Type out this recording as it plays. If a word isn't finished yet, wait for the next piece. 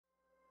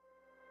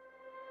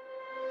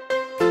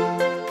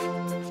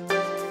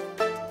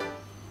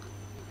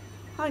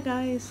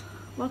guys,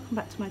 welcome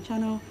back to my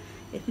channel.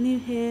 If you're new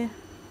here,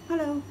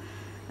 hello,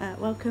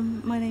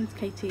 welcome. My name's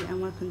Katie and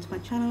welcome to my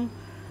channel.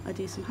 I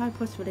do some Harry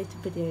Potter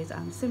related videos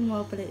and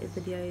SimWorld related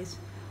videos,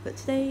 but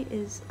today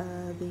is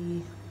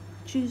the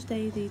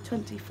Tuesday the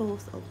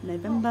 24th of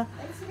November,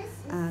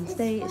 and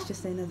today is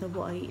just another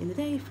what I eat in a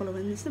day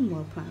following the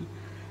SimWorld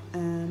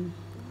plan.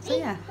 So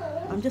yeah,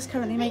 I'm just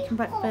currently making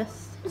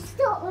breakfast.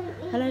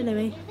 Hello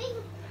Louie.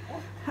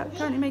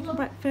 Currently making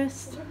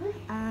breakfast,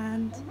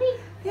 and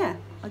yeah,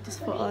 I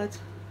just thought I'd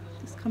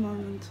just come on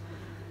and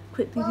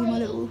quickly do my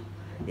little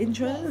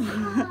intro.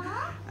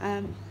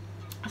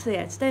 So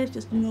yeah, today is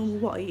just normal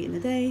what I eat in a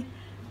day.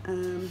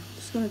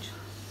 Just gonna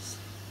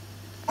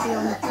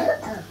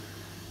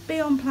be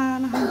on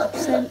plan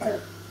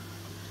 100%.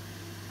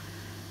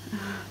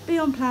 Be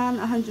on plan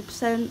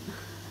 100%.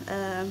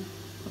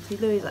 Obviously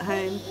Louie's at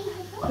home.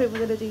 I think we're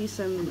gonna do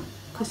some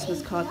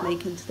Christmas card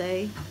making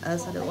today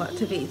as a little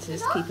activity to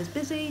just keep us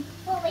busy,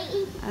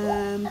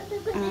 and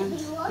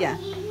yeah,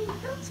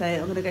 so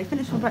I'm going to go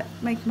finish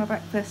making my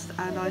breakfast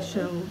and I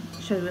shall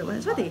show you it when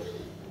it's ready.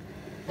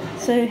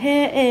 So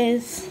here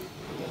is,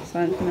 so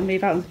I'm going to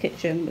move out of the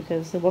kitchen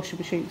because the washing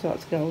machine's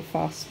about to go on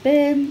fast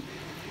spin.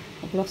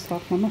 I've lost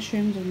half my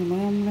mushrooms and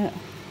my omelette.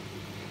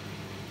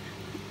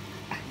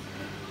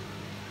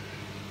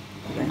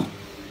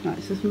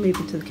 Right, so let's move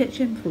into the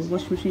kitchen before the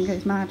washing machine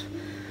goes mad.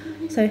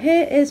 So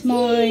here is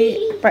my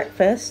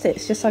breakfast.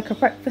 It's just like a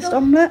breakfast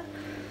omelette.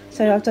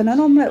 So I've done an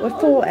omelette with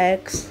 4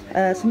 eggs,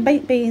 some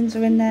baked beans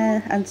are in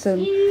there and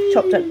some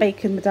chopped up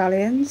bacon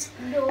medallions.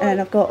 And then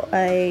I've got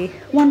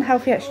one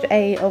healthy extra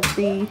A of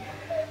the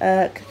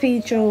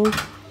Cathedral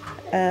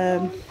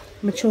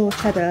mature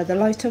cheddar, the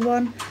lighter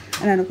one.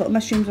 And then I've got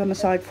mushrooms on the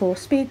side for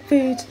speed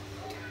food.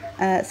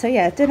 So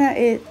yeah, dinner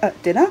is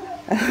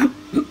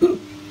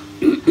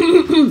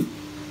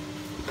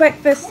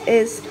breakfast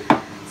is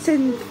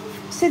sin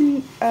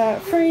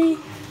free,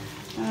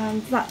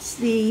 and that's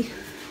the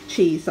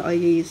cheese that I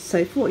use.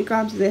 So 40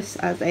 grams of this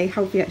as a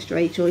healthy extra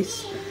A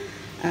choice,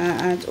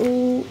 and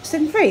all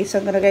sin free. So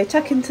I'm going to go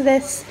tuck into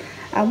this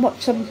and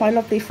watch some of my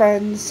lovely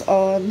friends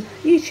on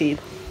YouTube.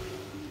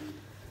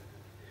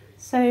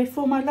 So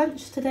for my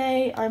lunch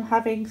today I'm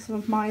having some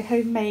of my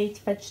homemade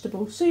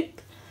vegetable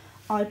soup.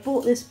 I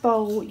bought this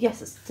bowl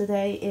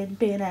yesterday in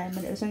B&M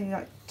and it was only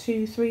like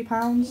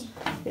 £2–3.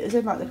 It was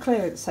in like the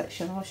clearance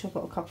section. I wish I've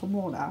got a couple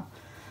more now.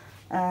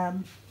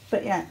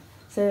 But yeah,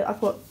 so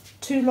I've got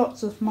 2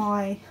 lots of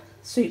my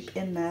soup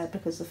in there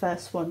because the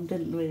first one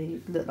didn't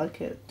really look like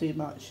it do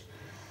much.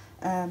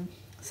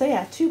 So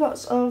yeah, 2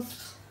 lots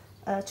of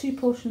 2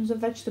 portions of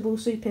vegetable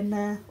soup in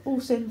there,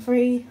 all sin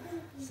free.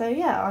 So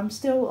yeah, I'm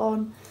still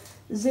on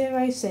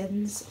 0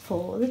 sins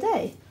for the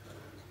day.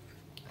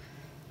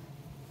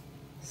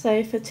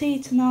 So for tea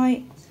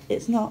tonight,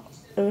 it's not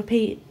a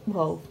repeat,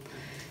 well,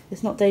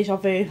 it's not deja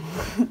vu.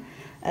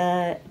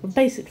 I'm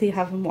basically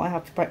having what I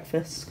had for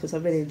breakfast because I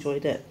really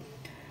enjoyed it.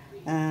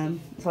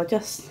 So I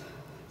just,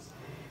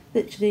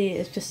 literally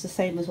it's just the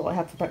same as what I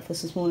had for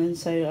breakfast this morning.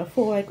 So a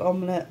 4-egg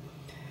omelette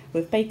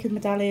with bacon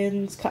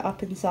medallions cut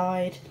up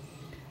inside,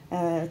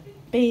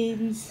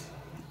 beans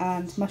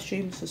and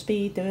mushrooms for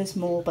speed. There is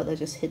more but they're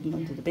just hidden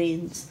under the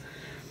beans.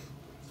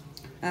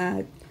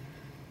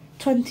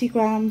 20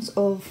 grams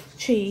of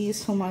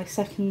cheese for my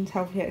second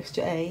healthy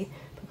extra A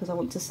because I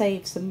want to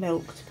save some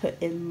milk to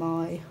put in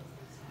my,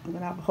 I'm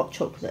going to have a hot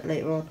chocolate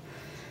later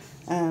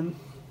on.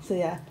 So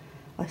yeah,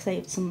 I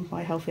saved some of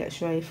my healthy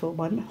extra A for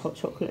my hot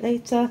chocolate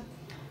later.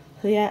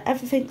 So yeah,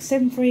 everything's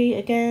sin free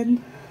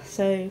again.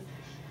 So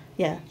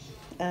yeah,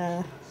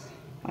 I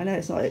know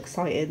it's not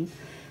exciting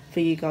for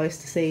you guys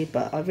to see,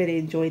 but I really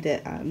enjoyed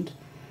it and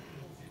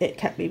it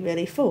kept me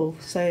really full.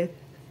 So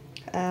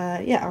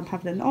yeah, I'm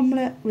having an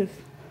omelette with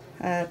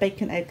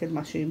bacon, egg and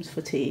mushrooms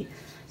for tea.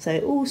 So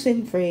all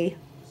sin free,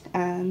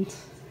 and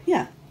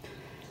yeah.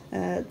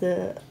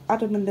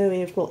 Adam and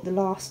Louie have got the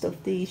last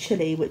of the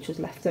chilli which was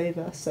left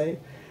over, so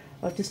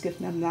I've just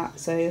given them that,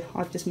 so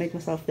I've just made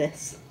myself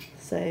this.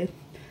 So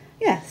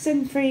yeah,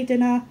 sin free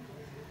dinner,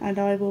 and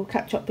I will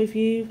catch up with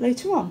you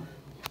later on.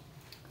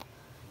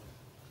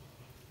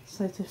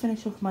 So to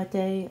finish off my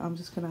day I'm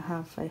just going to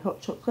have a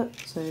hot chocolate.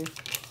 So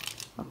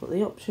I've got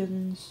the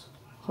options: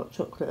 hot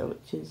chocolate,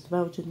 which is the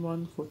Belgian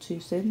one, for 2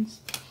 sins.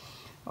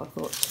 I've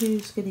got 2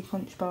 skinny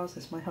crunch bars,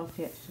 that's my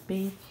healthy extra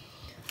B.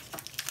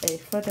 A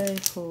Freddo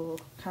for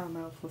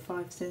caramel for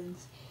 5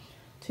 sins.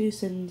 2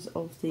 sins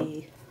of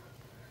the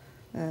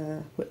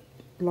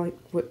light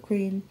whipped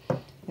cream,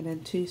 and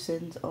then 2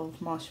 sins of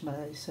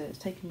marshmallows. So it's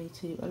taken me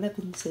to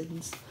 11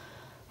 sins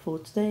for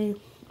today,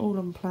 all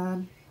on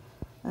plan,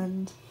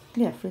 and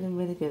yeah, feeling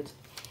really good.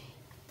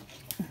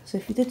 So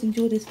if you did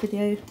enjoy this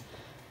video,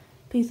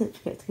 please don't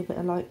forget to give it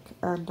a like,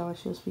 and I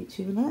shall speak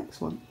to you in the next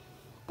one.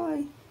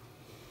 Bye.